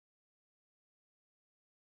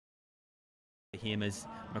him as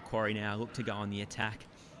Macquarie now look to go on the attack.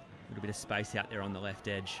 A little bit of space out there on the left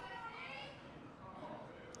edge.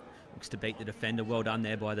 Looks to beat the defender. Well done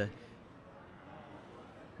there by the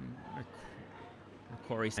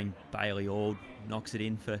Macquarie. Bailey Ord knocks it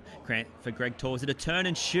in for Greg Torser to turn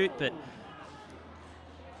and shoot, but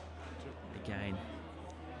again,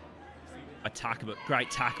 but great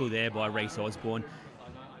tackle there by Reece Osborne.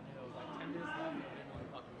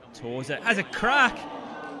 Torser has a crack.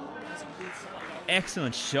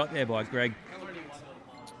 Excellent shot there by Greg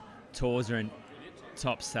Torser, and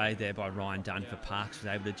top save there by Ryan Dunn for Parkes. Was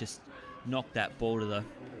able to just knock that ball to the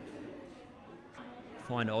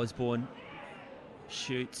find Osborne.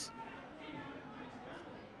 Shoots.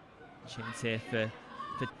 Chance there for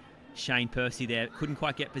Shane Percy there. Couldn't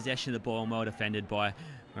quite get possession of the ball, and well defended by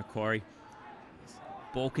Macquarie.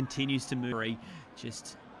 Ball continues to move.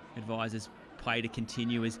 Just advises play to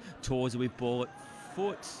continue as Torser with ball at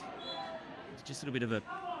foot. It's just a little bit of a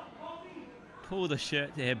pull of the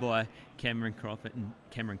shirt there by Cameron Coppin,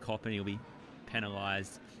 and he'll be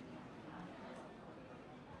penalised.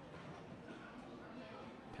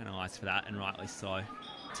 Penalised for that, and rightly so.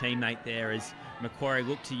 Teammate there as Macquarie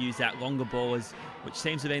look to use that longer ball, which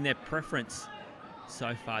seems to have been their preference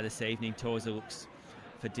so far this evening. Torser looks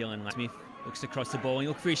for Dylan Smith, looks across the ball and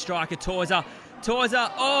look for his striker, Torser.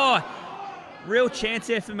 Oh! Real chance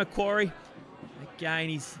there for Macquarie. Again,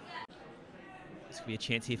 this could be a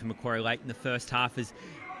chance here for Macquarie late in the first half as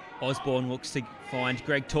Osborne looks to find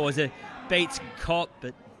Greg Torser. Beats Cop,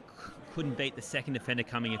 but couldn't beat the second defender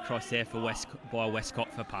coming across there by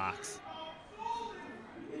Westcott for Parkes.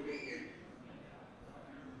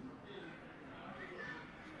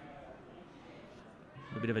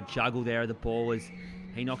 A bit of a juggle there of the ball as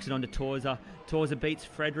he knocks it onto Torser. Torser beats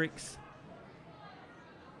Fredericks.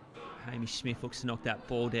 Hamish Smith looks to knock that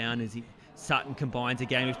ball down as Sutton combines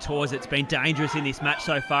again with Torser. It's been dangerous in this match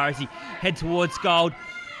so far as he heads towards goal.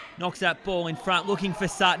 Knocks that ball in front, looking for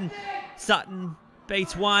Sutton. Sutton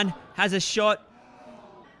beats one, has a shot.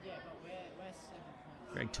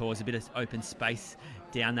 Greg Torser, a bit of open space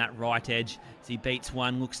down that right edge as he beats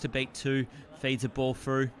one, looks to beat two, feeds the ball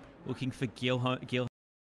through, looking for Gil.